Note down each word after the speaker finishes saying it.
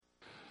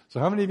So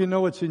how many of you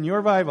know what's in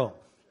your Bible?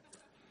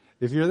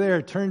 If you're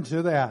there, turn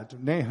to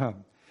that,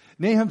 Nahum.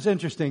 Nahum's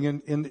interesting,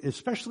 and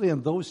especially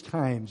in those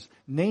times,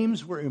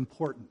 names were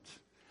important.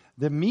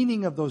 The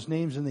meaning of those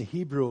names in the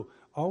Hebrew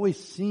always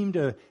seemed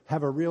to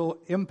have a real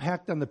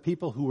impact on the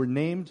people who were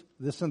named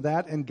this and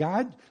that, and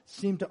God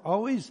seemed to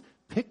always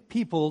pick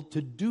people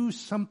to do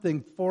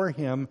something for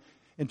Him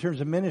in terms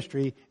of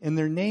ministry, and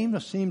their name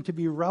seemed to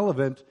be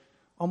relevant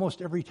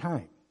almost every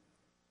time.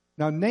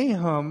 Now,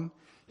 Nahum,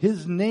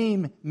 his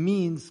name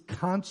means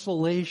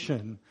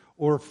consolation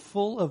or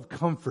full of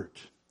comfort.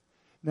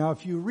 Now,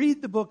 if you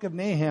read the book of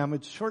Nahum,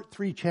 it's short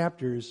 3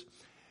 chapters,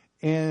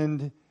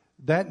 and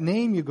that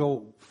name, you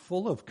go,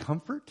 full of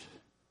comfort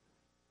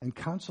and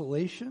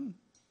consolation.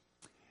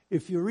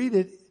 If you read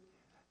it,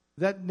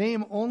 that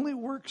name only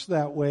works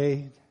that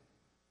way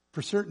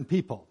for certain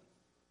people.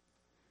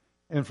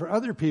 And for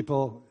other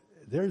people,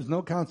 there's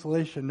no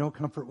consolation, no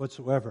comfort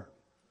whatsoever.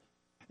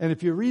 And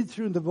if you read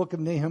through the book of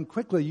Nahum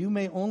quickly, you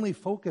may only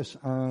focus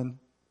on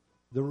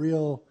the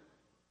real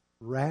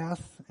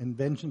wrath and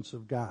vengeance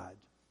of God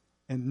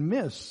and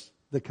miss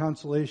the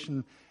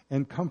consolation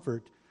and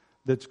comfort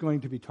that's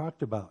going to be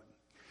talked about.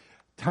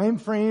 Time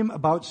frame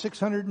about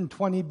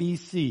 620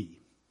 BC,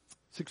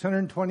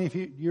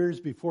 620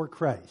 years before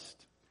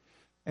Christ.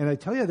 And I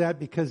tell you that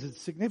because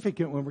it's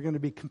significant when we're going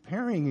to be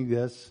comparing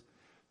this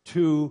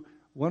to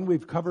one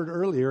we've covered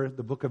earlier,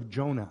 the book of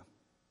Jonah.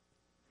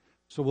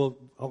 So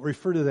I'll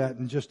refer to that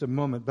in just a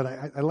moment. But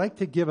I like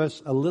to give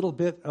us a little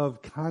bit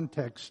of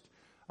context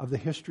of the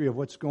history of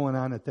what's going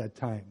on at that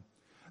time.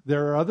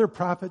 There are other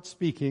prophets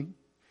speaking.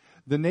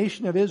 The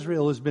nation of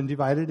Israel has been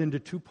divided into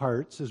 2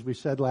 parts, as we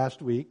said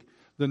last week.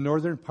 The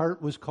northern part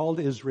was called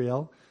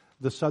Israel.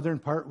 The southern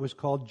part was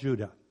called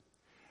Judah.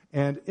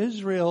 And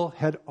Israel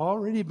had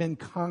already been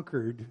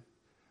conquered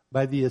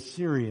by the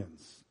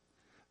Assyrians.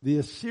 The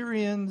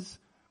Assyrians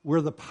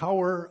were the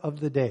power of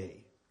the day.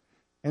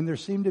 And there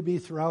seemed to be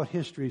throughout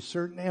history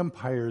certain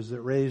empires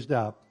that raised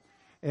up.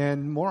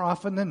 And more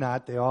often than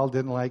not, they all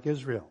didn't like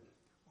Israel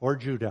or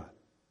Judah,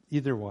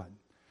 either one.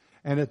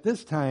 And at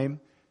this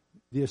time,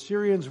 the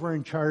Assyrians were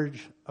in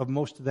charge of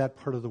most of that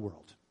part of the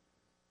world.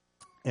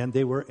 And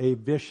they were a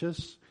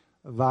vicious,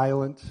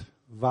 violent,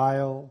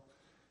 vile,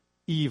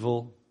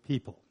 evil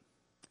people.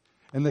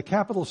 And the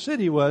capital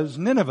city was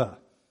Nineveh.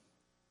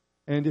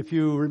 And if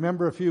you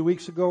remember a few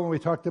weeks ago when we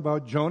talked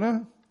about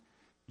Jonah,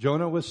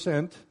 Jonah was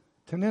sent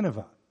to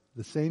Nineveh,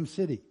 the same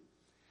city.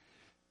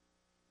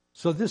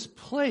 So this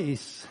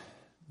place,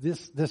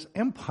 this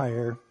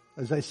empire,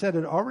 as I said,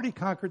 had already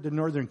conquered the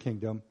northern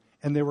kingdom,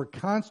 and they were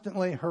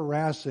constantly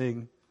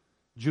harassing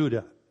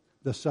Judah,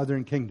 the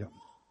southern kingdom.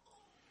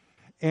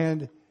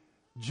 And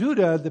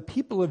Judah, the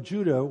people of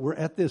Judah, were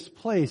at this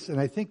place, and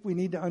I think we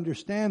need to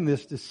understand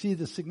this to see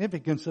the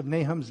significance of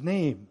Nahum's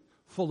name,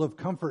 full of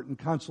comfort and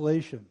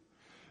consolation.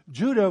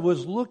 Judah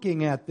was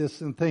looking at this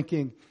and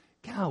thinking,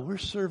 God, we're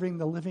serving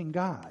the living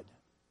God.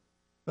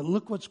 But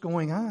look what's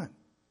going on.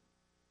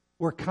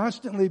 We're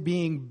constantly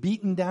being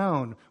beaten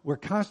down. We're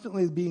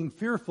constantly being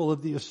fearful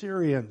of the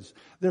Assyrians.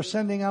 They're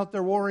sending out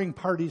their warring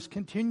parties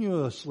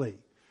continuously.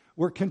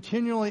 We're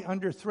continually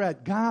under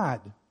threat.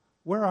 God,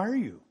 where are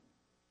you?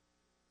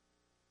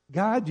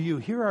 God, do you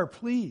hear our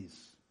pleas?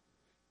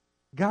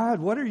 God,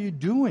 what are you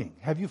doing?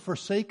 Have you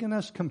forsaken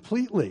us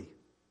completely?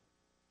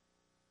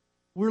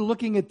 We're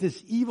looking at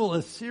this evil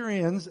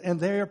Assyrians, and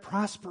they are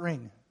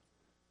prospering.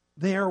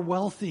 They are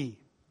wealthy.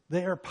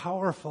 They are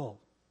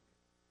powerful.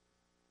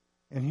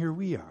 And here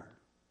we are.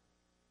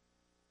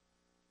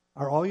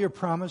 Are all your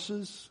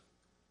promises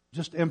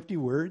just empty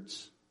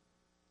words?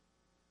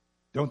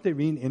 Don't they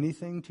mean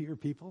anything to your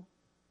people?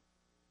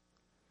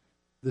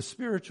 The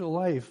spiritual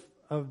life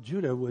of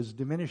Judah was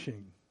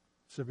diminishing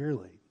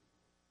severely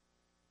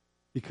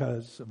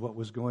because of what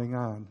was going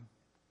on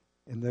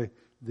in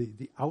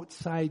the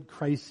outside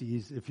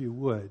crises, if you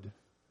would,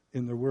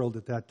 in the world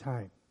at that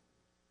time.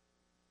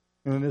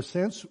 And in a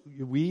sense,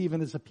 we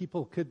even as a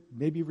people could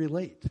maybe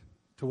relate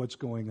to what's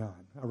going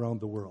on around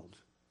the world,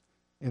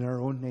 in our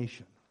own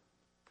nation.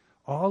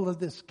 All of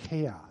this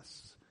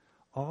chaos,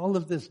 all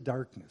of this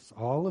darkness,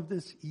 all of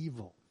this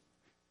evil.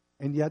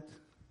 And yet,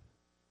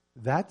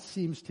 that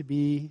seems to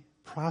be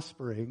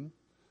prospering,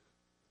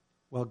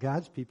 while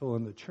God's people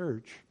in the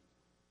church,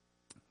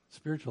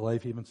 spiritual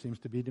life even seems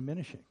to be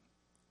diminishing.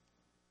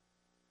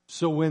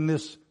 So when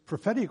this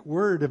prophetic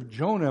word of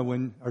Jonah,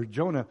 when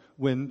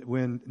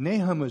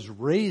Nahum is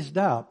raised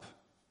up,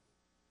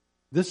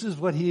 this is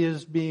what he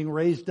is being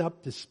raised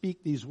up to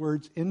speak these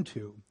words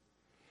into.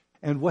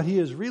 And what he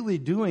is really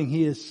doing,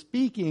 he is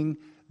speaking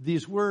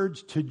these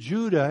words to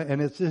Judah,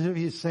 and it's as if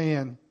he's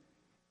saying,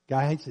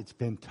 guys, it's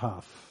been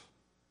tough.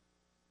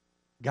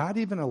 God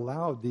even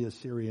allowed the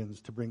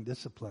Assyrians to bring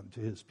discipline to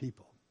his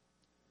people.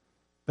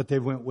 But they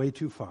went way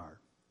too far,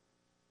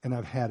 and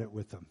I've had it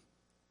with them.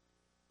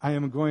 I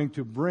am going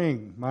to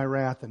bring my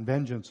wrath and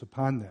vengeance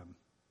upon them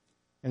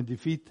and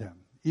defeat them,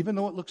 even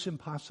though it looks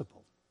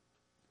impossible.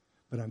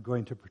 But I'm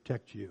going to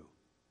protect you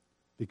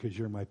because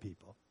you're my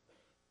people.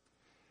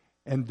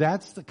 And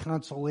that's the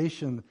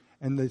consolation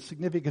And the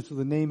significance of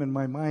the name in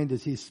my mind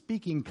is he's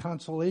speaking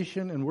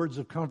consolation and words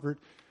of comfort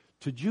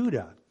to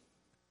Judah.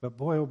 But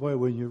boy, oh boy,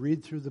 when you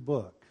read through the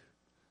book,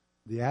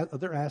 the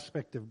other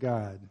aspect of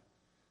God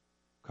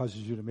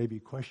causes you to maybe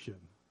question,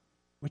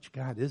 which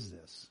God is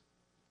this?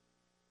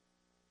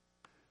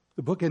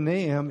 The book of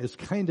Nahum is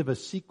kind of a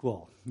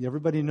sequel.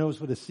 Everybody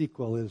knows what a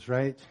sequel is,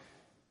 right?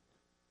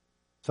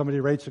 Somebody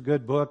writes a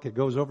good book, it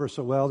goes over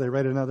so well, they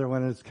write another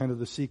one, and it's kind of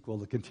the sequel,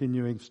 the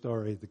continuing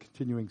story, the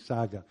continuing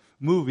saga.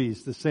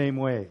 Movies, the same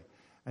way.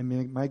 I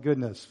mean, my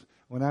goodness,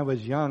 when I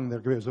was young,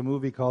 there was a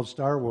movie called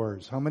Star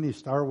Wars. How many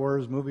Star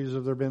Wars movies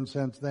have there been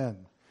since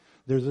then?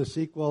 There's a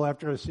sequel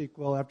after a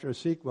sequel after a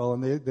sequel,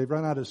 and they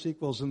run out of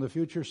sequels in the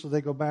future, so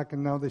they go back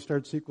and now they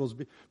start sequels,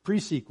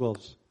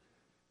 pre-sequels.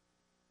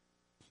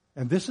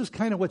 And this is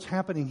kind of what's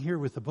happening here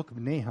with the book of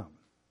Nahum.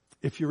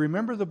 If you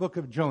remember the book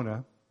of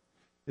Jonah,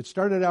 it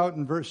started out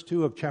in verse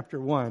 2 of chapter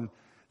 1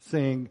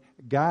 saying,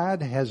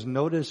 God has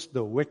noticed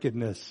the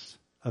wickedness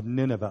of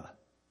Nineveh.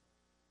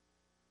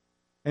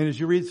 And as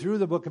you read through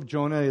the book of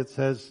Jonah, it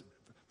says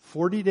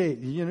 40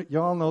 days.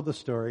 You all know the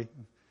story.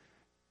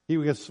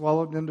 He gets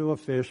swallowed into a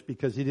fish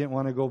because he didn't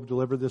want to go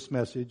deliver this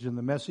message. And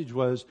the message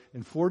was,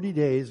 in 40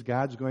 days,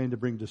 God's going to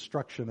bring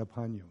destruction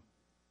upon you.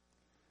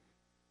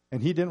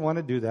 And he didn't want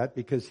to do that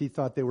because he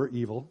thought they were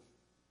evil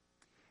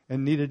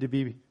and needed to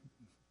be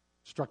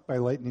struck by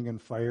lightning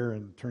and fire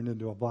and turned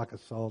into a block of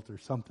salt or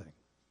something.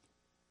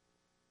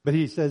 But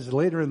he says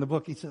later in the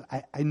book, he says,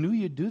 I knew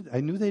you'd do that.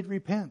 I knew they'd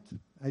repent.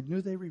 I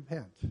knew they'd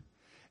repent.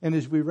 And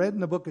as we read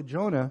in the book of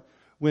Jonah,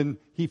 when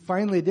he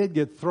finally did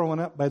get thrown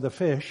up by the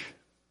fish,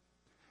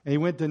 and he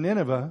went to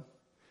Nineveh,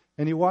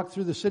 and he walked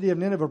through the city of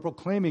Nineveh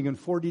proclaiming in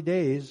 40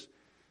 days,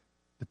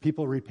 the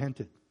people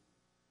repented.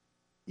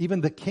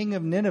 Even the king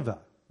of Nineveh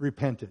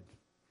repented.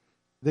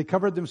 They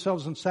covered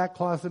themselves in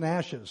sackcloth and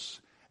ashes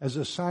as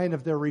a sign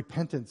of their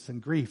repentance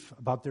and grief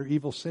about their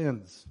evil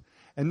sins.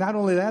 And not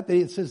only that,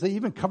 it says they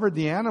even covered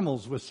the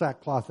animals with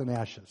sackcloth and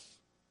ashes.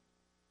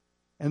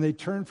 And they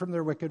turned from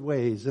their wicked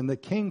ways. And the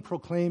king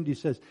proclaimed, he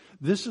says,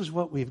 this is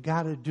what we've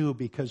got to do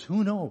because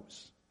who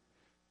knows?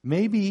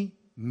 Maybe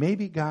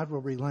God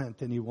will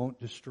relent and he won't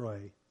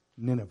destroy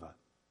Nineveh.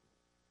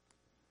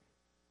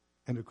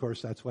 And of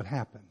course, that's what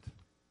happened.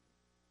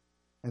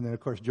 And then,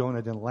 of course,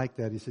 Jonah didn't like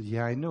that. He says,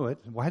 yeah, I knew it.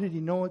 Why did he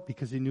know it?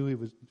 Because he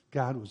knew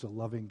God was a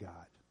loving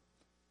God.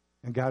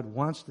 And God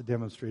wants to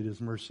demonstrate his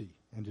mercy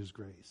and his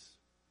grace.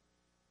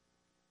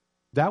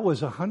 That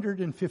was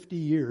 150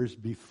 years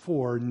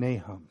before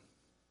Nahum.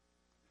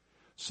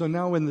 So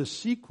now in the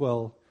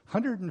sequel,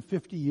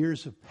 150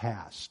 years have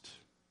passed.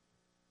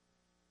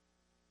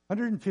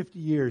 150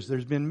 years.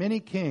 There's been many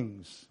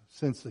kings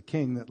since the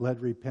king that led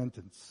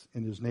repentance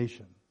in his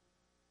nation.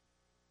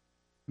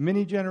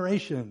 Many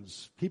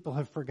generations, people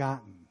have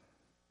forgotten.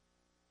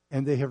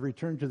 And they have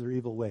returned to their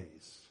evil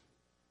ways,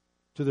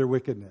 to their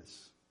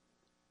wickedness,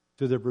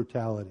 to their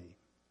brutality.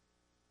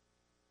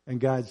 And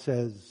God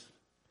says,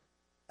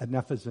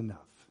 enough is enough.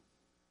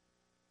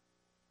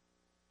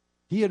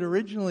 He had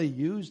originally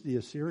used the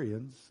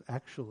Assyrians,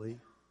 actually,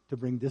 to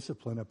bring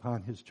discipline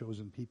upon his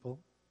chosen people,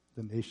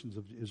 the nations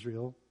of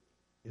Israel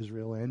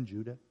and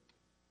Judah.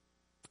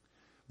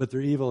 But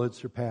their evil had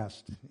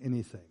surpassed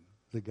anything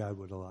that God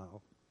would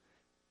allow.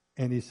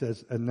 And he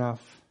says,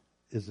 enough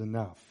is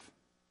enough.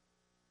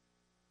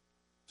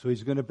 So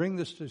he's going to bring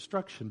this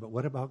destruction, but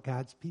what about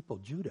God's people,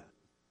 Judah?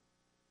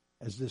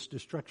 As this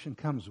destruction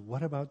comes,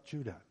 what about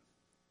Judah?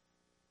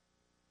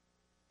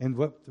 And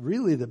what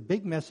really the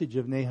big message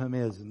of Nahum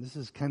is, and this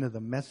is kind of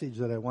the message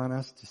that I want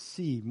us to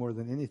see more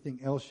than anything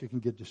else you can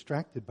get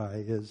distracted by,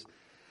 is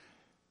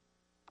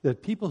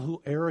that people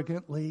who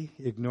arrogantly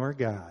ignore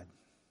God,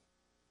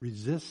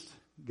 resist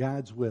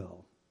God's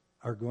will,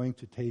 are going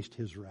to taste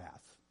his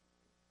wrath.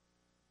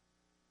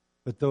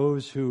 But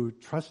those who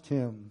trust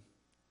him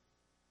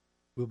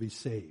will be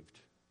saved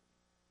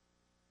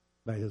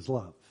by his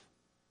love.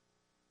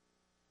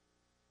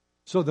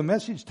 So the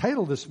message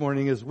title this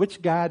morning is,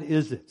 which God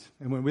is it?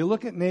 And when we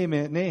look at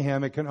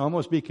Nahum, it can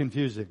almost be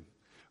confusing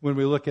when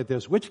we look at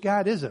this. Which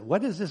God is it?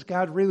 What is this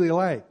God really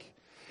like?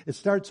 It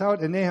starts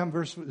out in Nahum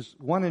verses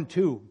 1 and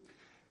 2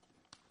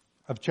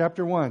 of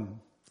chapter 1.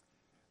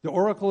 The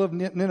oracle of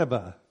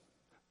Nineveh,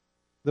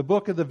 the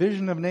book of the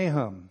vision of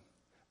Nahum,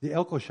 the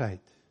Elkoshite.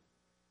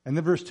 And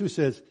then verse 2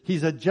 says,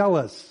 he's a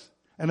jealous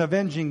and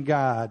avenging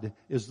God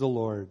is the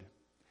Lord.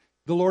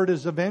 The Lord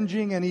is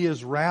avenging and he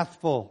is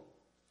wrathful.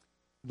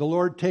 The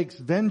Lord takes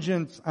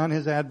vengeance on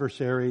his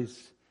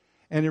adversaries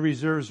and he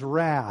reserves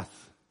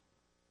wrath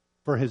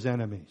for his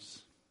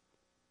enemies.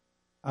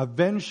 A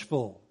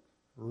vengeful,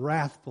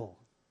 wrathful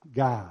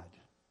God.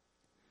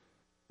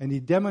 And he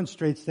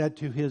demonstrates that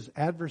to his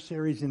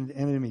adversaries and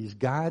enemies.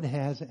 God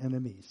has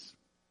enemies.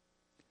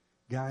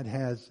 God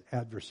has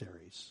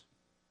adversaries.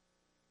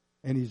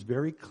 And he's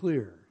very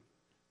clear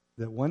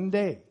that one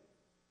day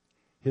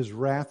his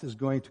wrath is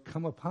going to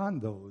come upon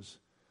those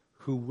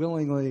who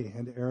willingly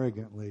and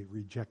arrogantly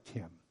reject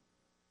him.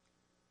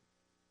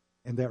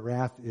 And that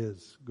wrath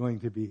is going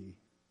to be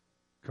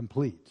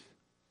complete.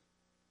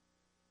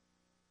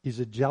 He's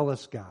a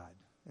jealous God.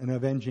 an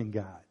avenging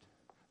God.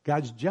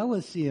 God's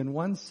jealousy in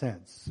one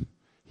sense,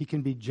 he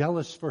can be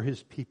jealous for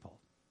his people.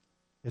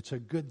 It's a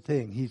good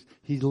thing.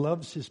 He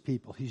loves his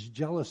people. He's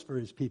jealous for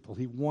his people.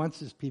 He wants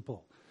his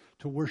people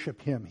to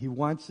worship him. He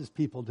wants his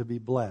people to be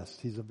blessed.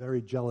 He's a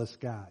very jealous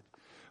God.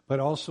 But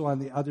also on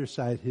the other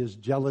side, his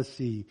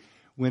jealousy,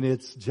 when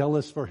it's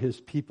jealous for his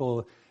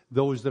people,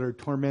 those that are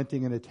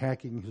tormenting and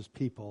attacking his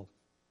people,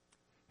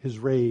 his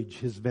rage,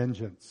 his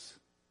vengeance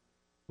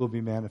will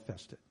be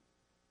manifested.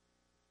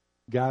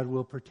 God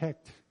will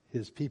protect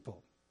his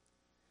people.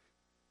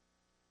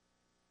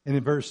 And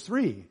in verse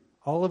 3,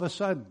 all of a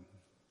sudden,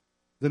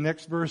 the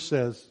next verse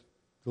says,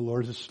 the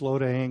Lord is slow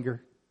to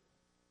anger.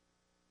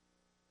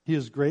 He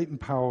is great in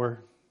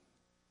power.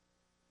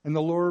 And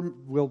the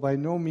Lord will by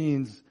no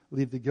means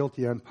leave the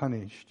guilty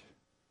unpunished.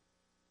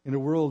 In a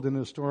world, in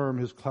a storm,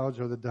 his clouds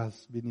are the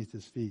dust beneath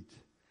his feet.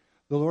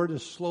 The Lord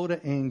is slow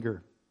to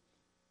anger.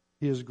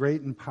 He is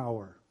great in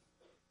power.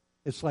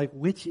 It's like,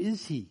 which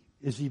is he?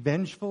 Is he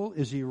vengeful?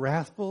 Is he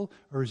wrathful?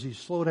 Or is he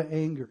slow to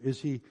anger?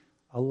 Is he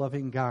a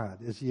loving God?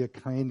 Is he a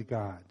kind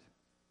God?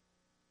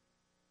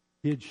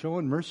 He had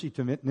shown mercy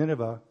to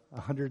Nineveh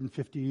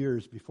 150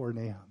 years before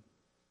Nahum.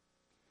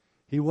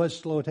 He was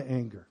slow to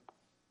anger.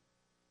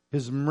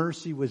 His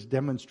mercy was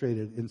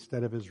demonstrated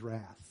instead of his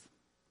wrath.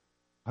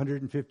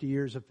 150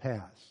 years have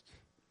passed.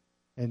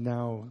 And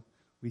now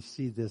we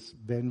see this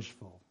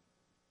vengeful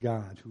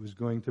God who is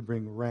going to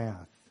bring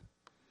wrath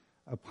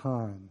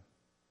upon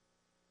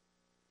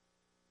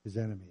his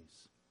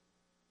enemies.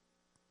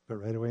 But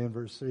right away in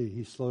verse 3,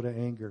 he's slow to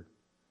anger.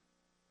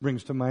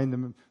 Brings to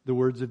mind the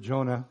words of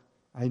Jonah.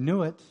 I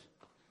knew it.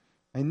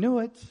 I knew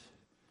it.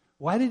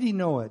 Why did he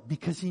know it?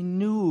 Because he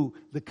knew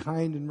the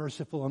kind and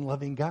merciful and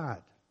loving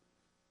God.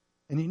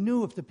 And he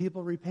knew if the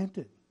people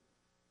repented,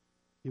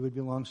 he would be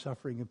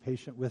long-suffering and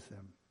patient with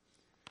them.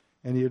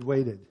 And he had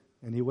waited,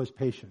 and he was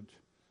patient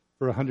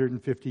for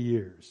 150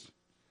 years.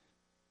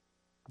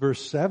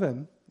 Verse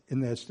 7,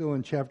 still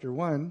in chapter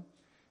 1,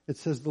 it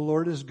says, the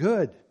Lord is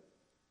good.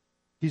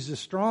 He's a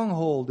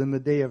stronghold in the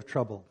day of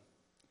trouble.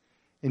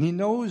 And he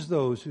knows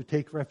those who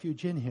take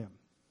refuge in him.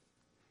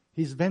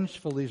 He's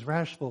vengeful, he's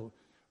wrathful,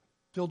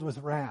 filled with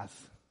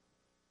wrath,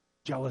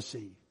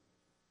 jealousy.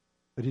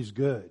 But he's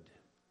good.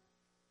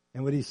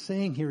 And what he's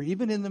saying here,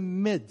 even in the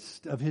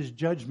midst of his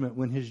judgment,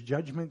 when his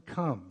judgment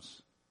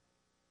comes,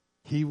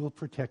 he will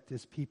protect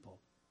his people.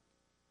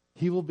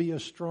 He will be a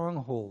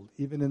stronghold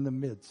even in the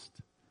midst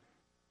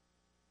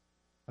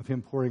of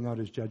him pouring out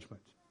his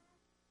judgment.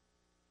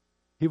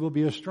 He will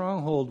be a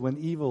stronghold when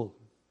evil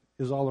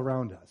is all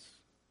around us.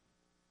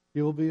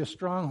 He will be a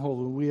stronghold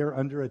when we are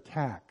under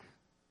attack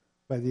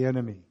by the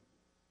enemy.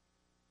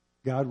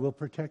 God will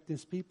protect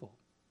his people.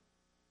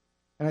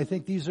 And I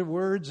think these are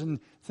words and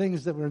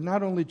things that were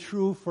not only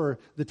true for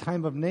the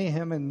time of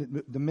Nahum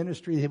and the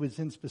ministry he was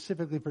in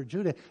specifically for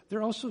Judah,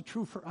 they're also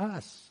true for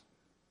us.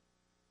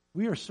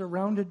 We are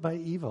surrounded by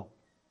evil.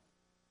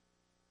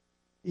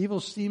 Evil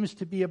seems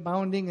to be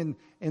abounding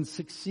and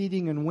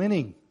succeeding and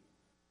winning.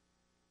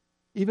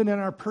 Even in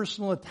our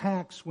personal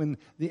attacks, when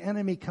the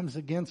enemy comes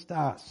against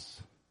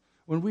us,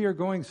 when we are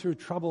going through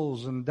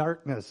troubles and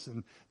darkness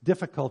and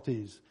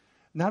difficulties,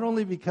 not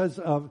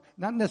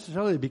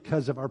necessarily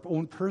because of our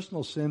own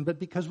personal sin, but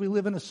because we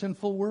live in a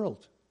sinful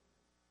world.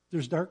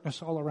 There's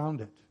darkness all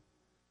around it.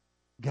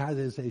 God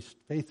is a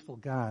faithful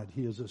God.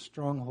 He is a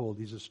stronghold.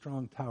 He's a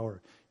strong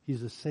tower.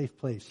 He's a safe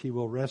place. He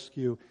will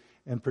rescue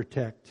and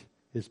protect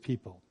his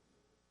people.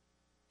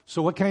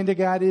 So what kind of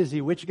God is he?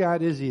 Which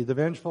God is he? The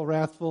vengeful,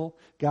 wrathful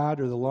God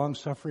or the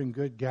long-suffering,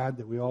 good God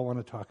that we all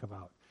want to talk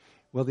about?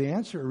 Well, the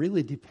answer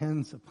really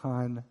depends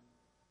upon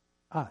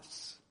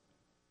us.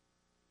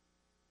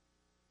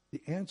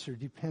 The answer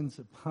depends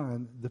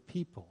upon the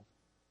people.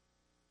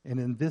 And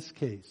in this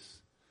case,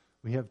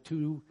 we have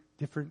two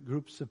different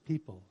groups of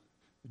people,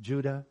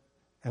 Judah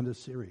and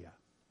Assyria.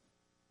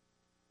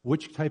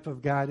 Which type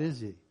of God is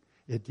he?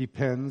 It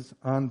depends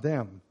on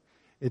them.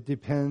 It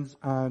depends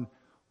on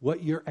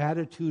what your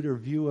attitude or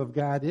view of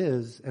God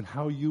is and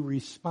how you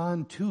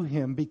respond to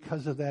him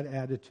because of that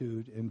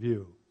attitude and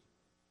view.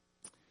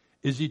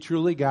 Is he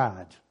truly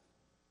God?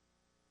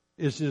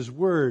 Is his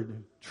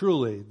word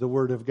truly the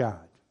word of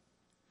God?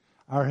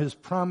 Are his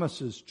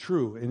promises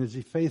true, and is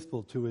he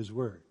faithful to his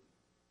word?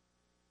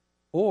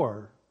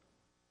 Or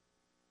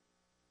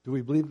do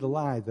we believe the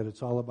lie that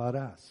it's all about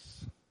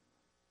us?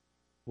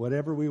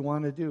 Whatever we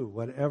want to do,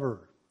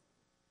 whatever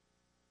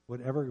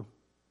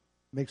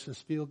makes us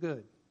feel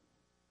good,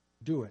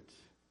 do it.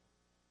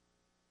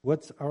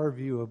 What's our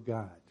view of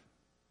God?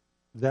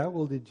 That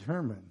will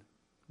determine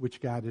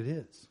which God it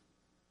is.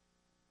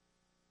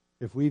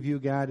 If we view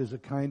God as a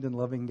kind and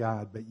loving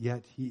God, but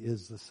yet he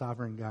is the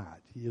sovereign God.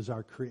 He is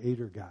our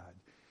creator God.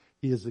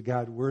 He is a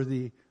God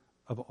worthy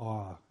of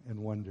awe and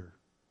wonder.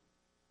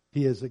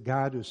 He is a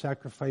God who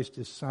sacrificed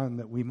his son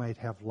that we might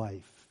have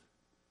life.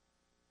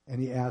 And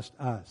he asked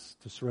us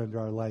to surrender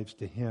our lives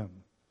to him.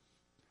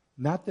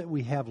 Not that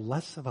we have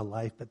less of a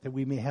life, but that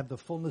we may have the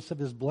fullness of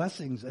his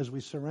blessings as we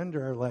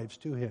surrender our lives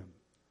to him.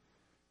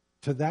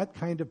 To that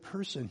kind of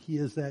person, he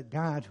is that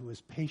God who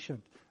is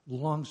patient,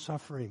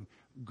 long-suffering,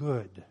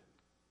 good.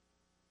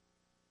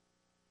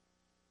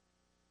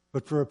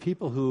 But for a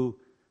people who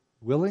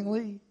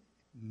willingly,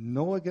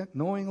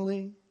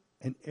 knowingly,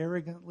 and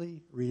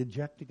arrogantly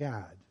reject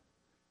God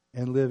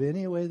and live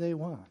any way they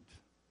want,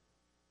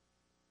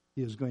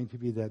 he is going to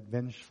be that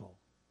vengeful,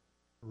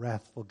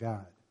 wrathful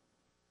God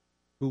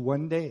who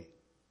one day,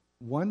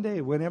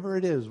 whenever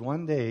it is,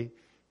 one day,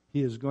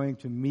 he is going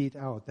to mete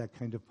out that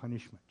kind of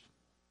punishment.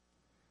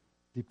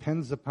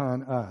 Depends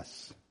upon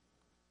us.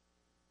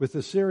 With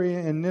Assyria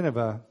and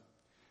Nineveh,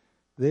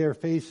 they are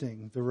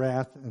facing the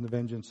wrath and the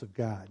vengeance of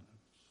God.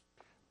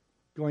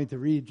 Going to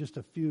read just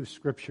a few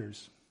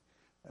scriptures,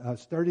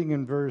 starting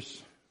in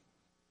verse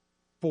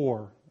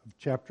 4 of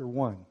chapter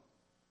 1.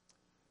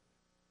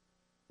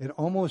 It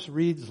almost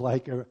reads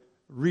like a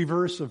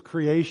reverse of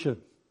creation.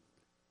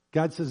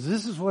 God says,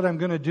 this is what I'm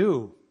going to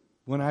do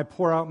when I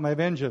pour out my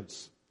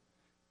vengeance.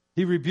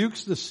 He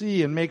rebukes the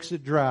sea and makes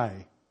it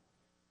dry.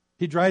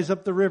 He dries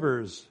up the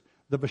rivers,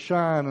 the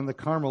Bashan and the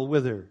Carmel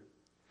wither.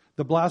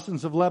 The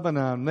blossoms of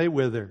Lebanon, they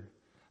wither.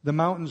 The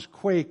mountains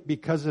quake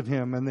because of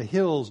him, and the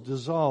hills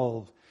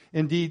dissolve.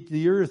 Indeed,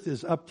 the earth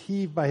is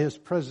upheaved by his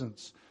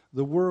presence,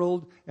 the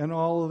world and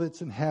all of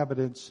its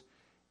inhabitants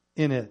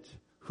in it.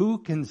 Who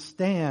can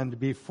stand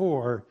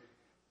before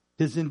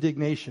his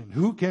indignation?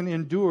 Who can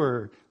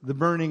endure the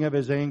burning of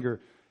his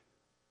anger?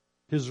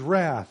 His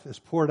wrath is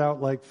poured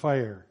out like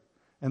fire,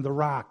 and the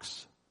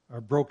rocks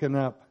are broken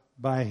up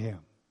by him.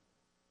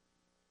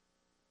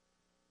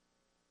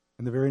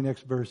 And the very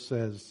next verse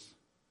says,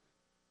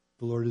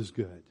 the Lord is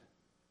good,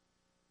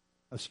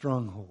 a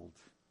stronghold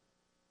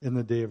in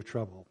the day of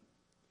trouble.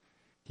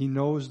 He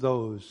knows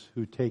those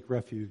who take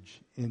refuge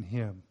in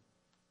him.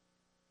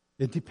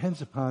 It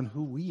depends upon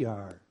who we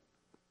are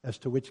as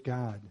to which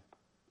God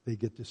they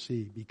get to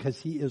see,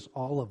 because he is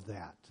all of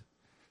that.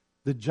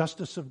 The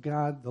justice of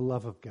God, the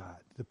love of God,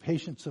 the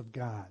patience of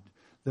God,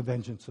 the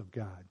vengeance of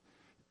God,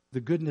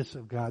 the goodness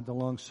of God, the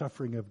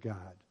long-suffering of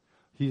God.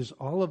 He is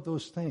all of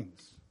those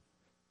things.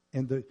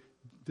 And the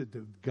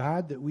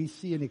God that we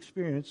see and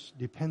experience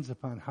depends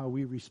upon how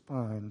we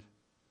respond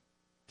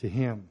to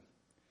him.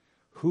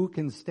 Who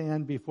can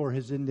stand before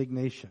his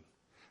indignation?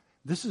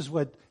 This is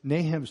what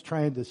Nahum's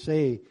trying to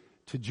say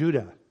to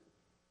Judah.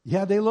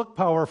 Yeah, they look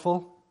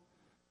powerful.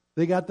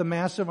 They got the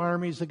massive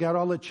armies. They got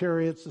all the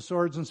chariots, the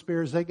swords and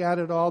spears. They got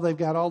it all. They've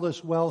got all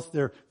this wealth.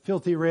 They're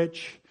filthy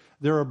rich.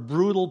 They're a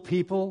brutal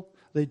people.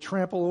 They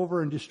trample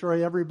over and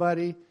destroy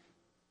everybody.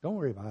 Don't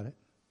worry about it.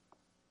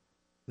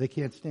 They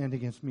can't stand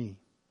against me.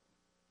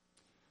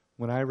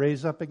 When I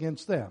raise up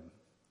against them,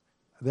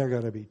 they're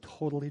going to be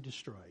totally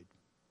destroyed.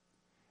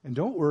 And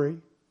don't worry,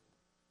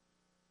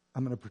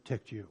 I'm going to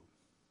protect you.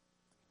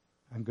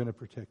 I'm going to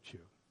protect you.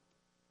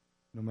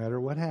 No matter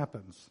what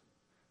happens,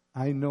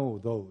 I know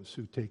those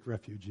who take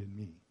refuge in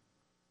me.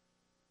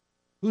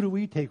 Who do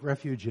we take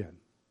refuge in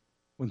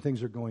when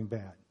things are going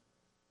bad?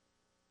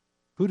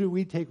 Who do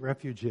we take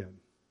refuge in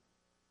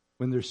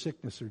when there's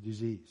sickness or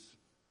disease,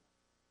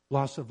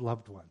 loss of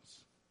loved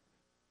ones,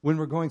 when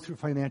we're going through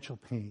financial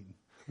pain,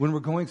 when we're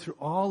going through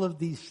all of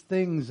these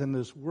things in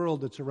this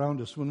world that's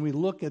around us, when we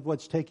look at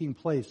what's taking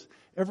place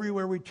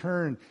everywhere we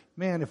turn?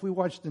 Man, if we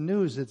watch the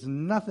news, it's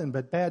nothing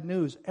but bad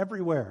news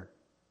everywhere.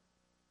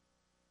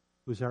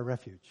 Who's our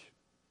refuge?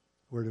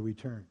 Where do we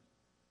turn?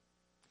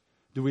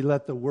 Do we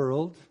let the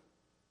world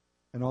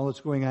and all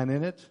that's going on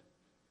in it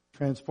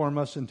transform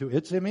us into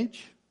its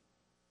image?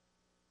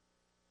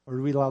 Or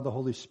do we allow the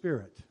Holy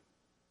Spirit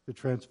to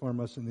transform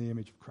us in the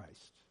image of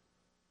Christ?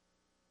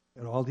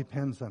 It all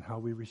depends on how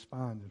we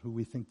respond and who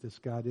we think this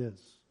God is,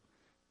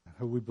 and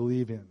who we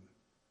believe him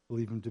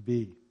to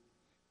be.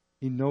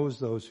 He knows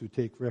those who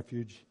take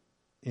refuge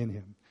in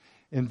him.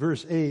 In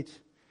verse 8,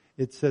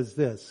 it says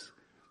this,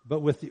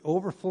 but with the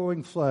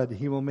overflowing flood,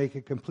 he will make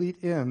a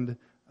complete end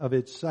of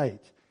its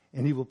sight,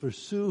 and he will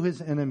pursue his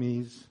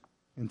enemies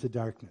into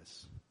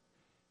darkness.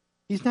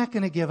 He's not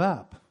going to give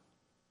up.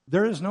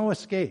 There is no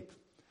escape.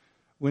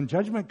 When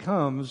judgment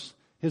comes,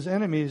 his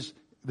enemies,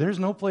 there's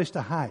no place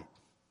to hide.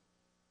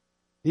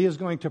 He is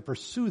going to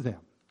pursue them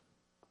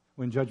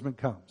when judgment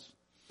comes.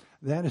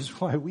 That is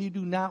why we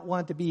do not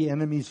want to be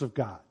enemies of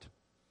God.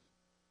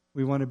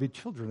 We want to be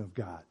children of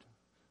God,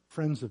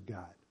 friends of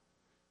God.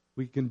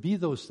 We can be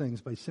those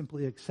things by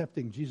simply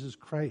accepting Jesus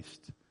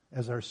Christ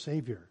as our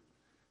Savior,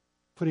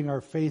 putting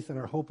our faith and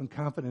our hope and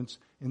confidence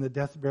in the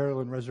death, burial,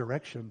 and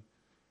resurrection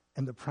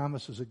and the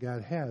promises that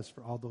God has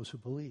for all those who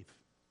believe.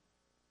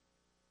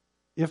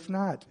 If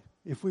not,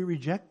 if we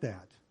reject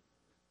that,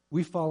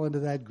 we fall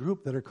into that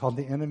group that are called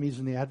the enemies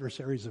and the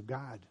adversaries of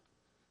God,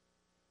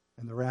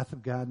 and the wrath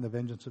of God and the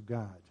vengeance of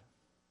God.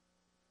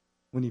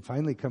 When he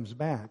finally comes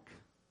back,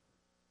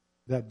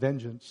 that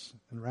vengeance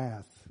and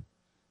wrath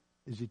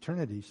is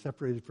eternity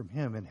separated from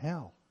him in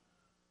hell,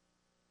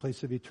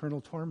 place of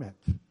eternal torment.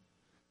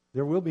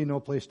 There will be no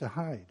place to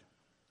hide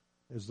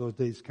as those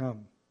days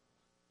come.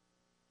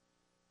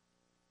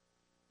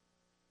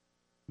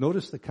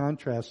 Notice the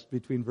contrast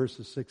between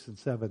verses 6 and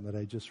 7 that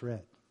I just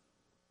read.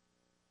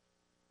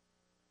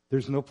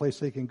 There's no place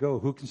they can go.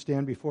 Who can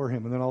stand before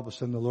him? And then all of a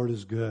sudden the Lord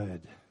is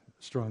good.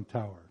 Strong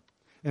tower.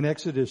 In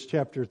Exodus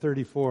chapter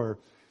 34,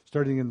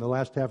 starting in the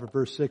last half of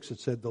verse 6, it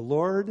said, the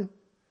Lord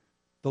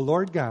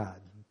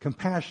God,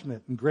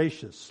 compassionate and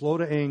gracious, slow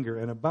to anger,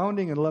 and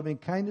abounding in loving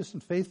kindness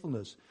and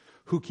faithfulness,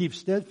 who keeps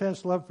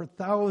steadfast love for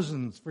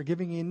thousands,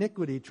 forgiving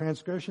iniquity,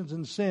 transgressions,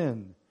 and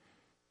sin.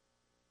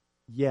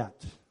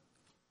 Yet,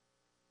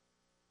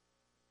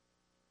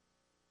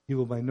 he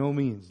will by no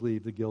means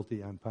leave the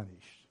guilty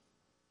unpunished.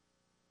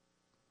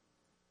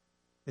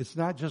 It's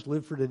not just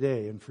live for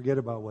today and forget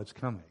about what's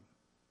coming.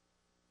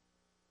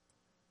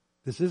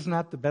 This is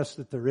not the best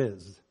that there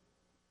is,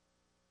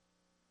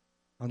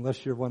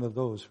 unless you're one of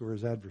those who are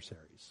his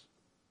adversaries.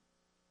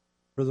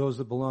 For those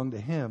that belong to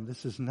him,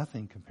 this is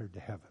nothing compared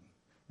to heaven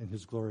and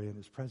his glory and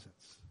his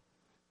presence.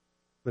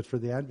 But for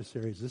the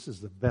adversaries, this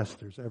is the best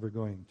there's ever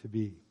going to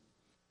be.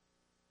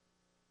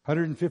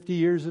 150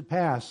 years have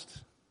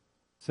passed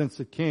since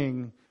the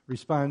king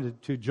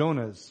responded to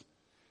Jonah's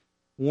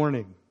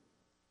warning.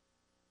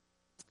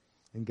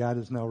 And God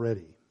is now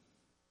ready.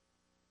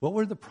 What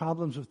were the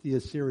problems with the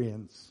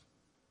Assyrians?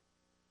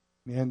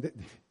 Man,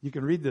 you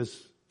can read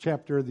this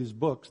chapter, these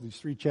books, these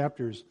 3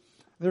 chapters.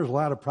 There's a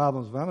lot of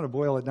problems, but I'm going to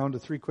boil it down to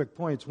 3 quick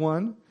points.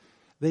 1,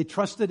 they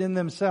trusted in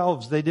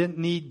themselves. They didn't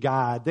need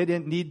God. They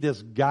didn't need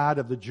this God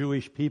of the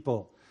Jewish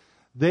people.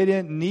 They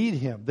didn't need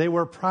him. They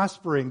were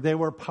prospering. They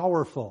were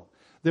powerful.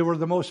 They were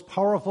the most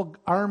powerful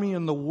army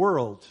in the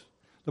world,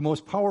 the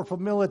most powerful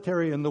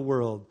military in the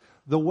world.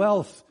 The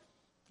wealth,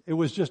 it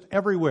was just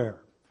everywhere.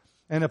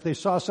 And if they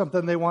saw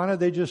something they wanted,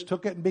 they just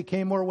took it and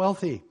became more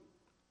wealthy.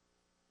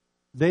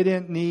 They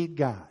didn't need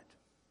God.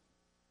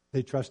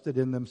 They trusted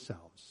in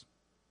themselves.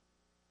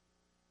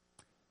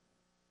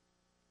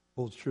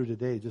 Holds true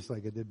today just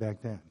like it did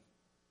back then.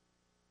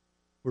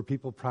 Where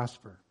people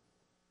prosper.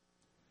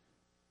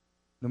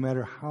 No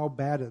matter how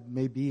bad it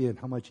may be and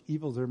how much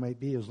evil there might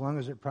be, as long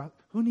as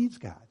who needs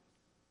God?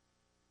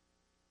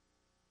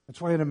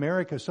 That's why in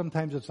America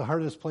sometimes it's the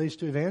hardest place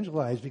to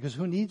evangelize, because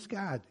who needs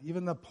God?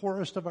 Even the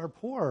poorest of our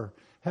poor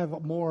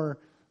have more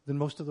than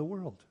most of the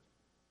world.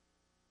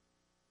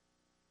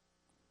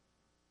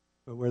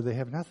 But where they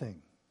have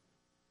nothing,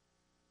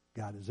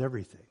 God is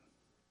everything.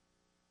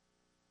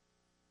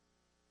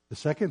 The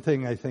second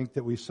thing I think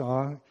that we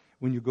saw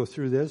when you go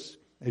through this,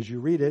 as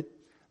you read it,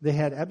 they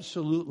had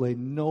absolutely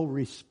no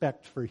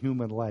respect for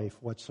human life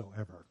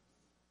whatsoever.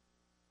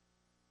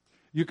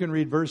 You can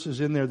read verses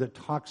in there that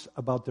talks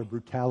about the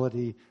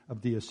brutality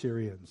of the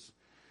Assyrians.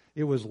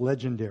 It was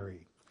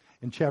legendary.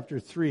 In chapter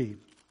 3,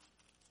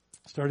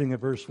 starting at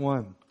verse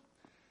 1,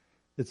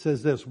 it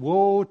says this,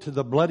 "Woe to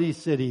the bloody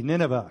city,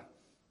 Nineveh,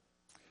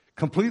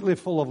 completely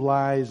full of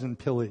lies and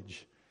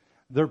pillage.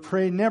 Their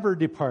prey never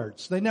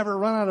departs." They never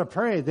run out of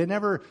prey. They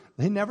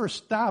never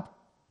stop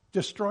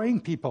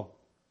destroying people.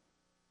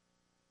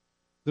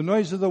 "The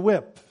noise of the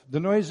whip, the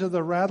noise of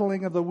the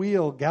rattling of the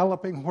wheel,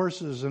 galloping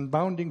horses and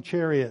bounding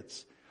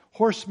chariots,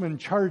 horsemen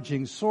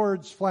charging,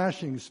 swords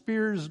flashing,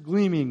 spears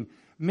gleaming,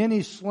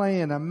 many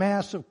slain, a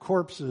mass of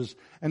corpses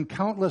and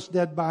countless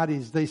dead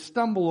bodies. They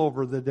stumble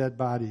over the dead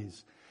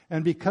bodies.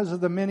 And because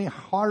of the many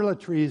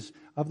harlotries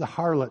of the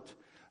harlot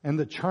and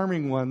the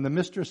charming one, the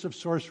mistress of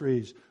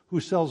sorceries, who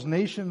sells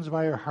nations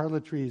by her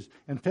harlotries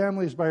and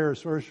families by her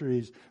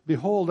sorceries,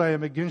 behold, I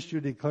am against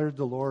you, declared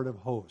the Lord of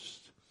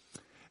hosts."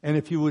 And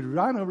if you would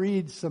want to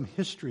read some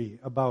history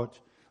about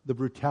the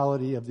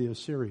brutality of the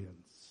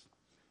Assyrians,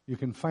 you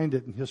can find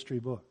it in history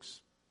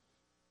books.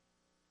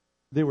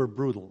 They were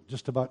brutal.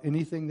 Just about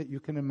anything that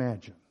you can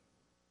imagine,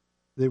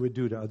 they would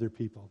do to other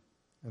people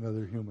and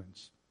other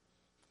humans.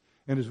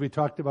 And as we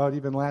talked about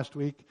even last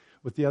week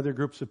with the other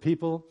groups of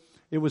people,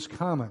 it was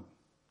common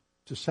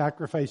to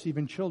sacrifice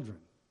even children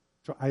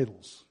to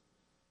idols,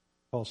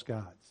 false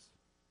gods.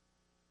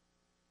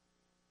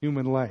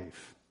 Human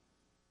life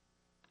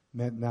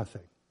meant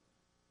nothing.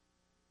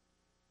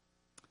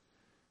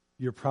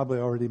 You're probably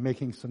already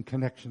making some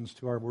connections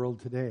to our world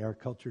today, our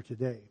culture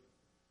today.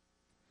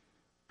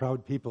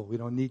 Proud people, we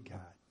don't need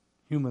God.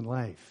 Human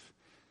life.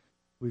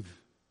 We've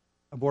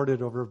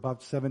aborted over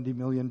about 70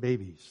 million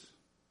babies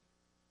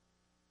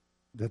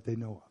that they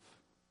know of.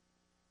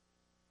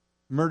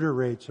 Murder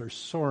rates are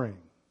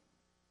soaring.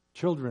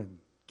 Children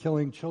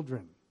killing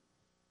children.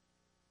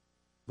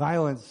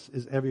 Violence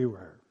is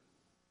everywhere.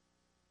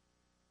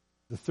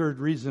 The third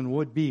reason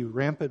would be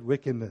rampant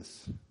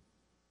wickedness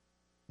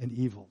and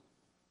evil.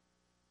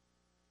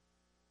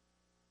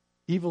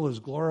 Evil is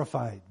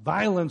glorified.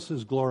 Violence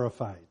is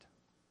glorified.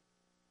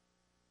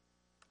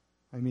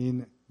 I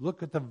mean,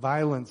 look at the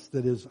violence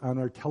that is on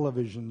our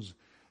televisions,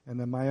 and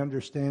then my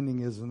understanding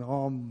is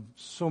in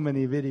so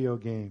many video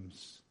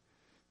games.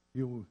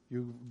 You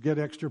get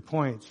extra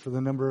points for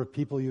the number of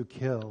people you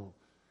kill.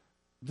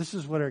 This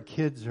is what our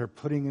kids are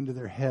putting into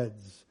their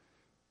heads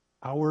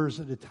hours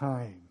at a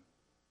time.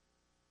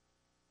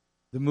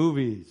 The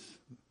movies,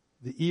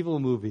 the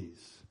evil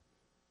movies,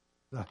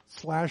 the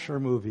slasher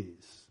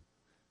movies,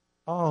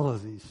 all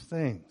of these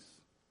things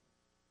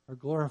are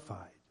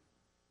glorified.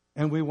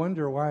 And we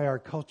wonder why our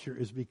culture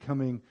is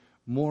becoming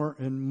more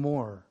and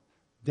more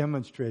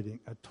demonstrating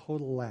a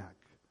total lack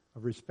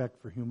of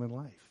respect for human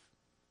life.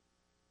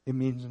 It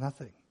means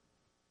nothing.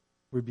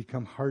 We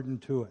become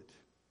hardened to it.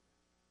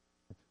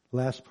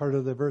 Last part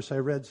of the verse I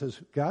read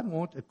says, God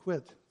won't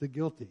acquit the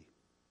guilty.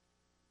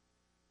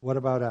 What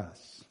about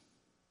us?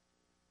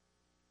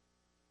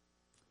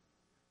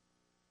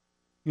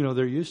 You know,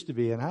 there used to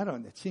be,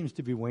 and it seems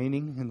to be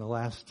waning in the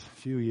last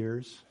few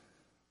years,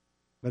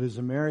 but as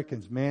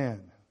Americans,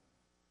 man,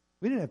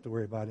 we didn't have to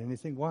worry about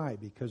anything. Why?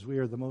 Because we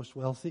are the most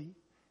wealthy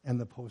and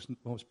the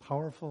most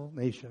powerful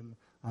nation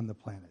on the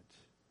planet.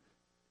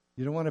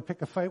 You don't want to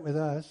pick a fight with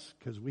us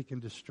because we can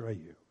destroy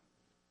you.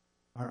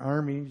 Our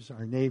armies,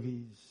 our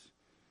navies,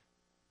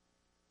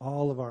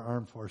 all of our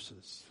armed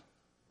forces,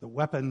 the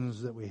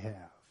weapons that we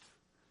have,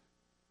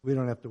 we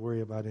don't have to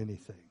worry about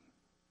anything.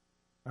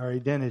 Our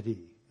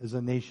identity as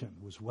a nation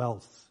was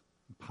wealth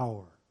and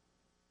power.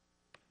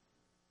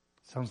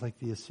 Sounds like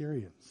the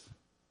Assyrians.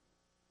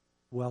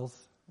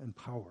 Wealth and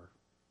power.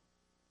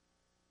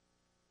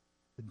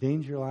 The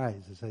danger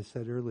lies, as I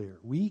said earlier.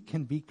 We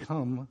can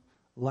become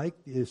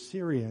like the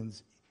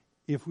Assyrians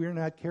if we're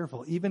not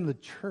careful. Even the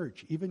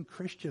church, even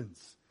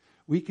Christians,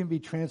 we can be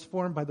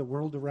transformed by the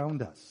world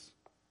around us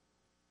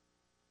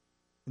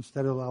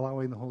instead of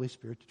allowing the Holy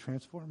Spirit to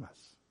transform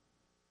us.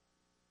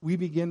 We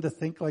begin to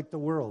think like the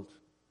world.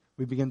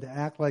 We begin to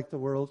act like the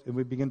world, and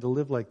we begin to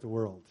live like the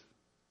world.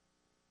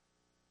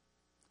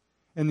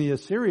 And the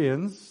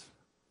Assyrians,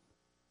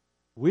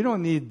 we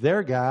don't need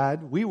their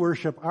God. We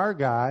worship our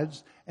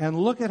gods, and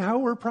look at how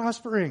we're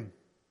prospering.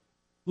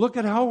 Look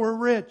at how we're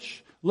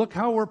rich. Look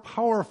how we're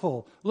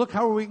powerful. Look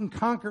how we can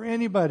conquer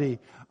anybody.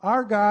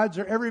 Our gods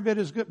are every bit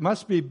as good,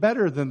 must be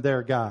better than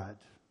their God.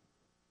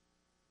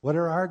 What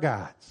are our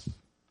gods?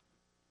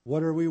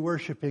 What are we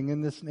worshiping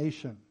in this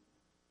nation?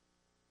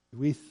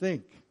 We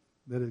think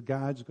that a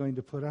God's going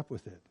to put up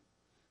with it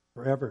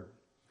forever.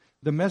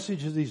 The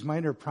message of these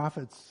minor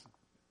prophets,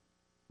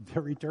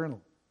 they're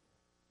eternal.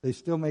 They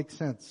still make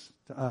sense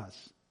to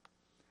us.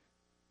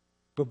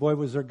 But boy,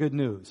 was there good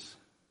news.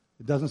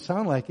 It doesn't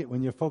sound like it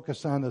when you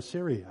focus on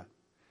Assyria.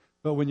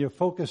 But when you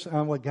focus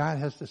on what God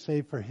has to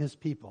say for his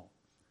people,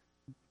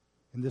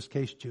 in this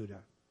case,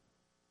 Judah.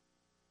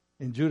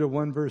 In Judah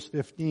 1 verse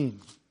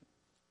 15,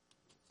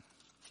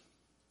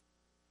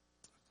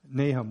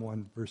 Nahum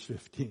 1 verse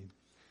 15,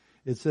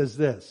 it says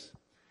this,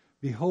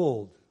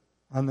 Behold,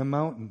 on the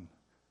mountain,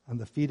 on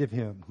the feet of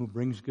him who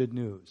brings good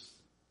news,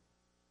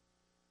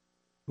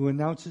 who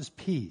announces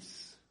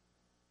peace.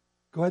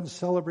 Go ahead and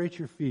celebrate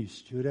your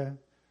feast, Judah.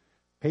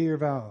 Pay your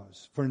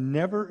vows, for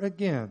never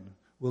again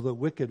will the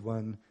wicked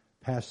one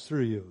pass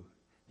through you.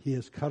 He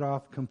is cut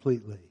off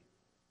completely.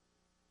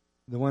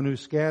 The one who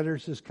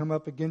scatters has come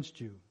up against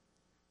you.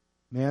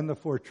 Man the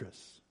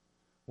fortress.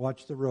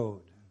 Watch the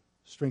road.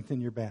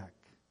 Strengthen your back.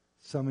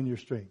 Summon your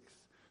strength.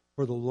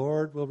 For the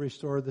Lord will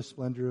restore the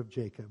splendor of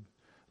Jacob,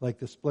 like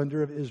the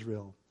splendor of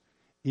Israel,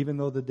 even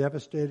though the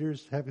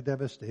devastators have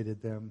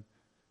devastated them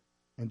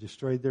and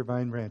destroyed their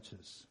vine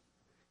branches.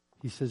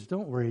 He says,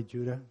 don't worry,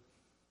 Judah.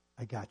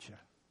 I got you.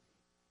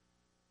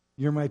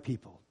 You're my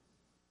people.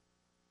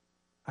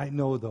 I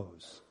know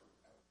those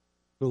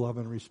who love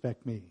and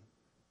respect me.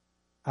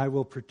 I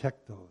will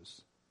protect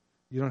those.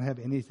 You don't have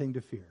anything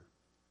to fear.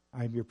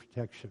 I'm your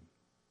protection.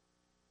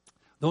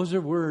 Those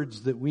are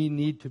words that we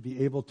need to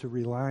be able to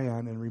rely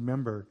on and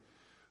remember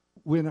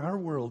when our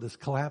world is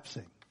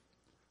collapsing,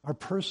 our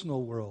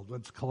personal world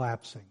when it's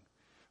collapsing,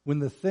 when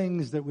the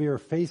things that we are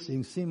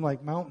facing seem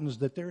like mountains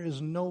that there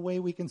is no way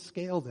we can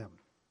scale them.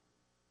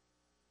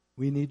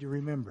 We need to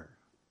remember,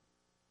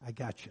 I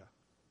got you.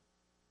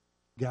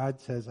 God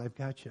says, I've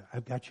got you.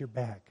 I've got your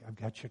back. I've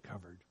got you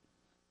covered.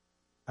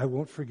 I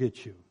won't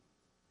forget you.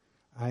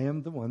 I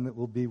am the one that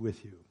will be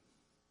with you.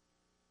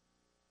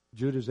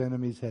 Judah's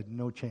enemies had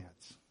no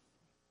chance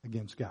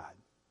against God.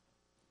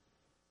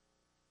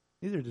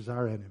 Neither does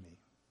our enemy.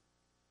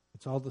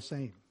 It's all the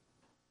same.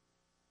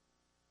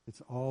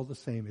 It's all the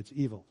same. It's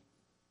evil.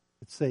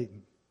 It's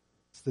Satan.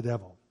 It's the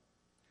devil.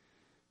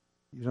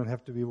 You don't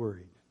have to be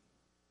worried.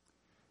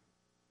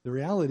 The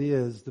reality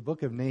is, the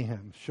book of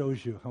Nahum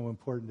shows you how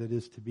important it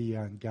is to be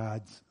on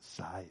God's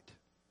side.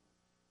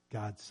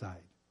 God's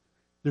side.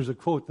 There's a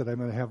quote that I'm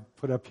going to have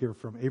put up here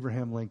from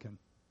Abraham Lincoln.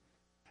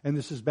 And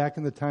this is back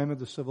in the time of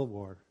the Civil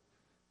War.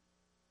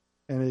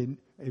 And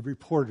a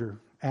reporter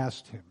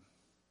asked him,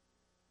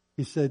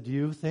 he said, do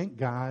you think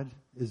God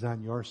is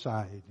on your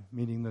side,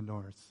 meaning the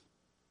North?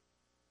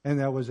 And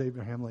that was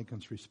Abraham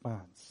Lincoln's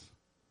response.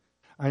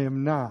 I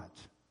am not.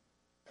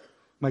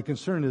 My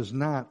concern is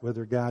not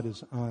whether God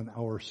is on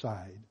our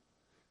side.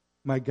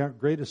 My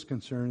greatest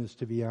concern is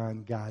to be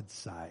on God's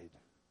side.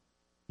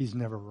 He's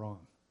never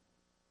wrong.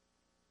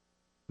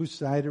 Whose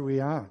side are we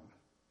on?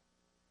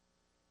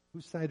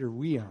 Whose side are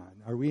we on?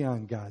 Are we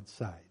on God's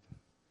side?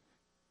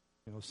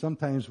 You know,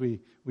 sometimes we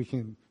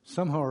can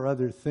somehow or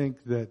other think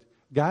that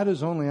God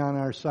is only on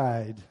our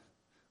side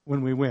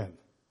when we win.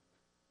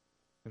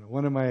 You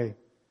know,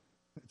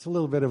 it's a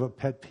little bit of a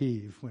pet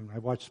peeve when I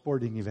watch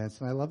sporting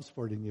events, and I love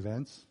sporting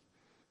events,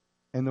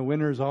 and the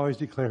winners always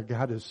declare,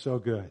 God is so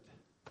good.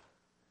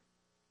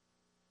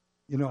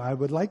 I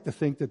would like to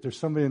think that there's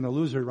somebody in the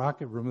loser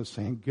rocket room who's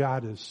saying,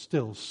 God is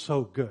still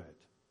so good.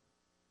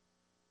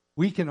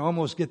 We can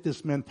almost get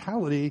this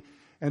mentality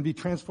and be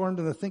transformed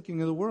in the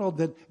thinking of the world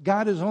that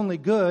God is only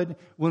good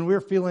when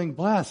we're feeling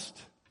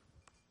blessed.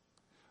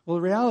 Well,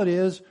 the reality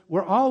is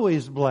we're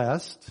always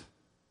blessed,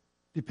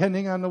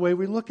 depending on the way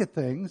we look at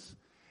things,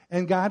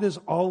 and God is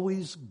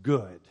always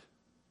good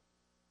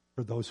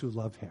for those who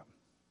love Him.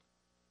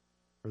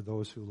 For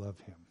those who love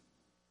Him.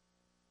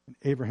 And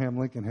Abraham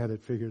Lincoln had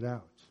it figured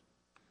out.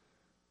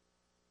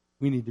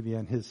 We need to be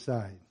on His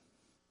side.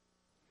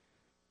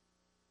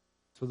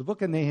 So the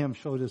book of Nahum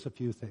showed us a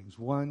few things.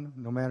 One,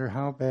 no matter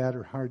how bad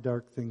or how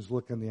dark things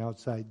look on the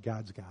outside,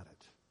 God's got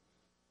it.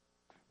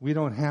 We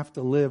don't have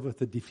to live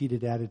with a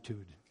defeated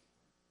attitude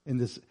in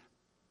this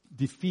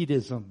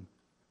defeatism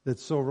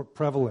that's so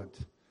prevalent,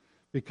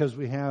 because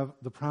we have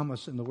the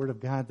promise in the Word of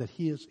God that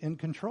He is in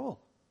control.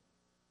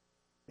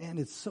 And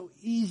it's so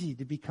easy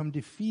to become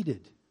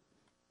defeated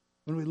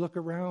when we look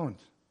around,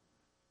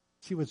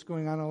 see what's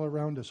going on all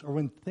around us, or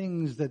when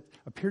things that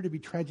appear to be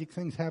tragic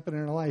things happen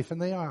in our life,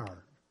 and they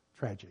are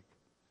tragic.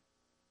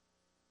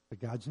 But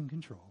God's in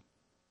control.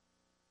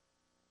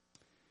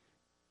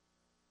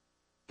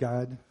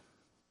 God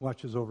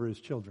watches over His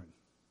children.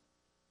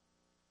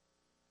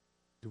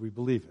 Do we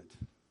believe it?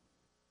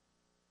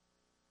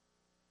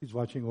 He's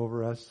watching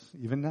over us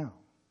even now.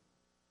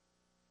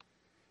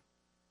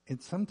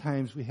 And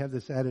sometimes we have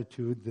this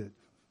attitude that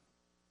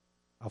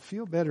I'll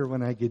feel better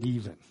when I get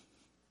even.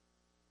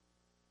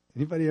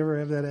 Anybody ever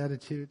have that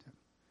attitude?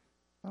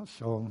 I'll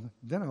show them,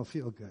 then I'll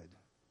feel good.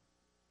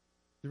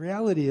 The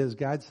reality is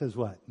God says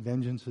what?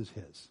 Vengeance is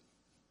His.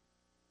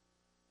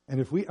 And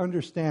if we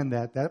understand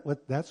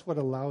that's what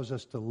allows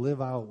us to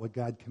live out what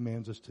God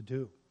commands us to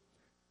do.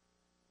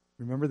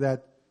 Remember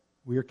that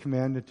we are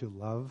commanded to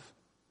love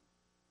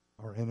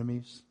our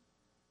enemies.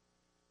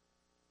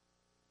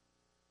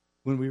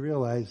 When we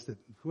realize that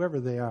whoever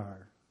they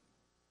are,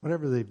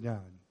 whatever they've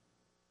done,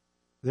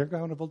 they're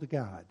accountable to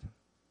God.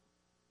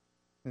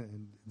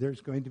 And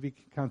there's going to be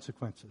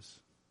consequences.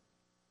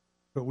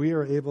 But we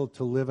are able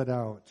to live it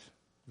out,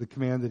 the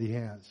command that He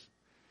has.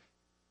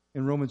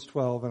 In Romans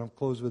 12, and I'll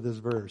close with this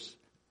verse.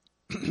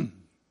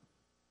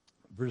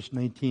 Verse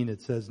 19,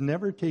 it says,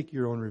 "Never take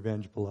your own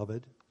revenge,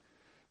 beloved,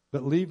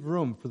 but leave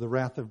room for the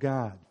wrath of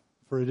God.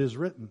 For it is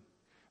written,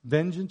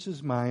 'Vengeance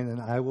is mine,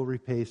 and I will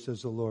repay,'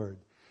 says the Lord.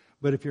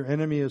 But if your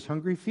enemy is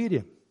hungry, feed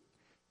him.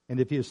 And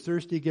if he is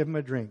thirsty, give him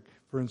a drink.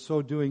 For in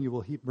so doing, you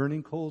will heap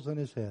burning coals on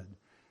his head.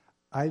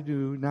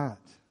 Do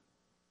not,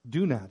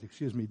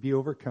 be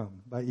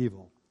overcome by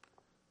evil,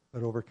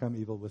 but overcome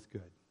evil with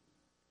good."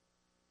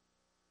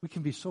 We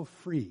can be so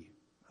free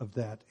of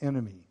that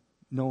enemy,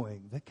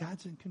 knowing that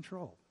God's in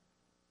control.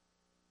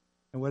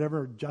 And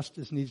whatever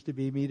justice needs to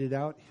be meted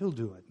out, He'll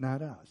do it,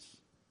 not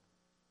us.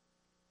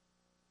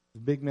 The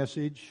big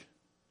message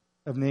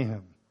of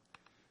Nahum: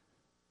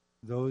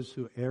 those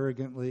who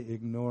arrogantly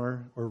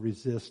ignore or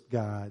resist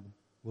God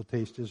will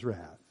taste His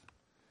wrath.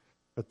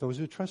 But those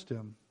who trust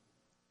Him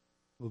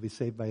will be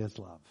saved by His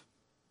love.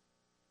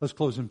 Let's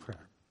close in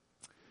prayer.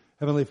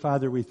 Heavenly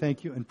Father, we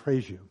thank You and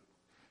praise You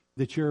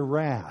that Your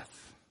wrath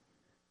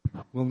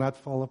will not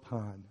fall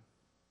upon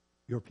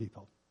Your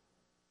people.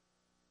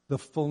 The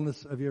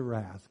fullness of Your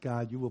wrath,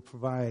 God, You will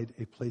provide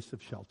a place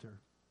of shelter.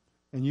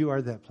 And You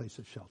are that place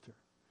of shelter.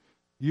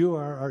 You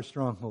are our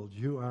stronghold.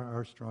 You are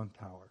our strong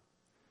tower.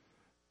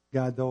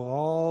 God, though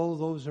all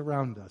those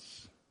around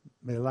us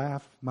may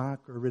laugh,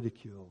 mock, or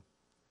ridicule,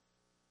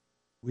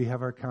 we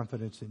have our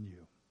confidence in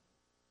You.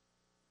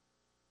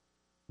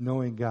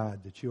 Knowing,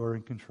 God, that You are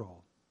in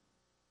control,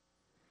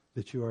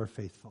 that You are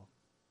faithful,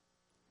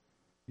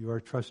 You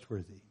are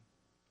trustworthy,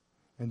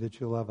 and that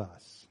You love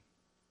us.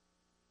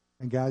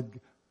 And God,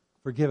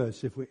 forgive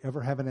us if we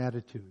ever have an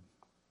attitude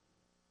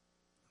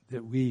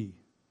that we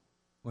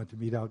want to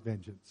mete out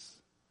vengeance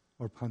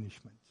or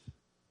punishment.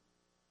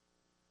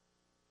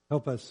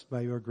 Help us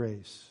by Your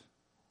grace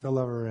to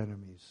love our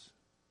enemies,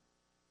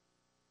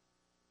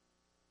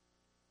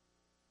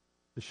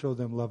 to show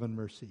them love and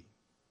mercy,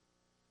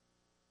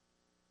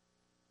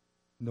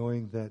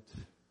 knowing that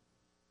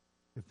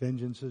if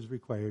vengeance is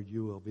required,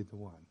 You will be the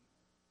one,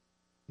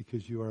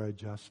 because You are a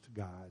just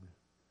God,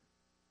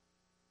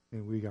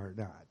 and we are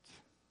not.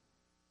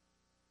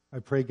 I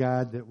pray,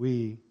 God, that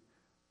we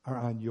are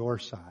on Your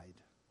side,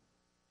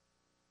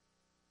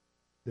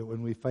 that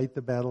when we fight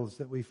the battles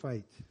that we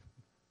fight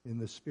in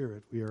the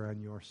Spirit, we are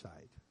on Your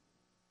side.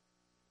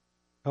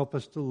 Help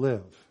us to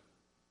live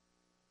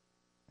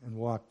and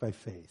walk by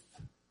faith,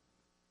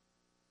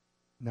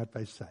 not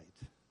by sight,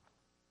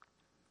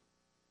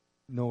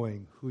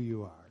 knowing who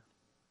You are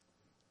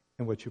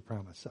and what You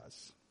promise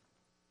us.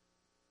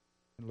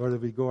 And Lord, as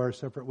we go our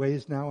separate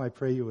ways now, I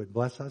pray You would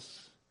bless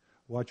us,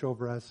 watch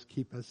over us,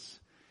 keep us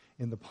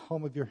in the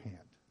palm of Your hand.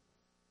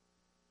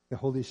 The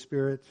Holy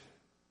Spirit,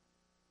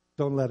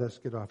 don't let us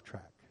get off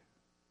track.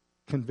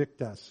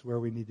 Convict us where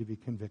we need to be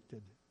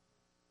convicted.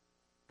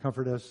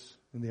 Comfort us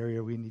in the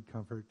area we need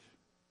comfort.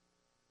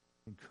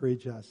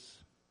 Encourage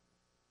us.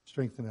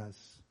 Strengthen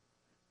us.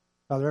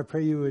 Father, I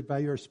pray you would, by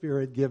your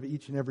Spirit, give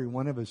each and every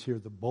one of us here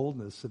the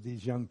boldness of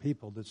these young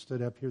people that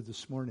stood up here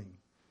this morning.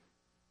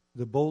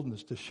 The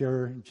boldness to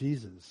share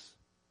Jesus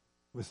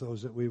with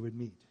those that we would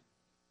meet.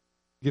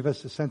 Give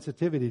us the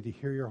sensitivity to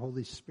hear your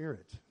Holy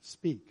Spirit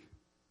speak,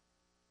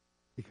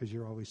 because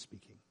you're always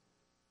speaking.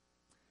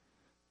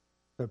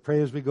 But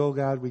pray as we go,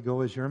 God, we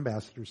go as your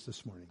ambassadors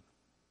this morning.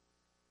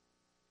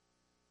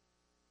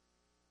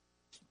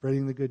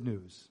 Spreading the good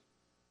news.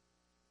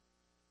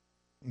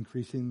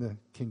 Increasing the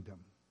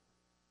kingdom.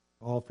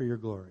 All for your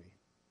glory.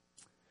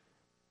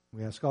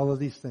 We ask all of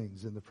these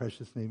things in the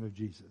precious name of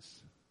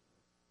Jesus.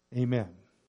 Amen.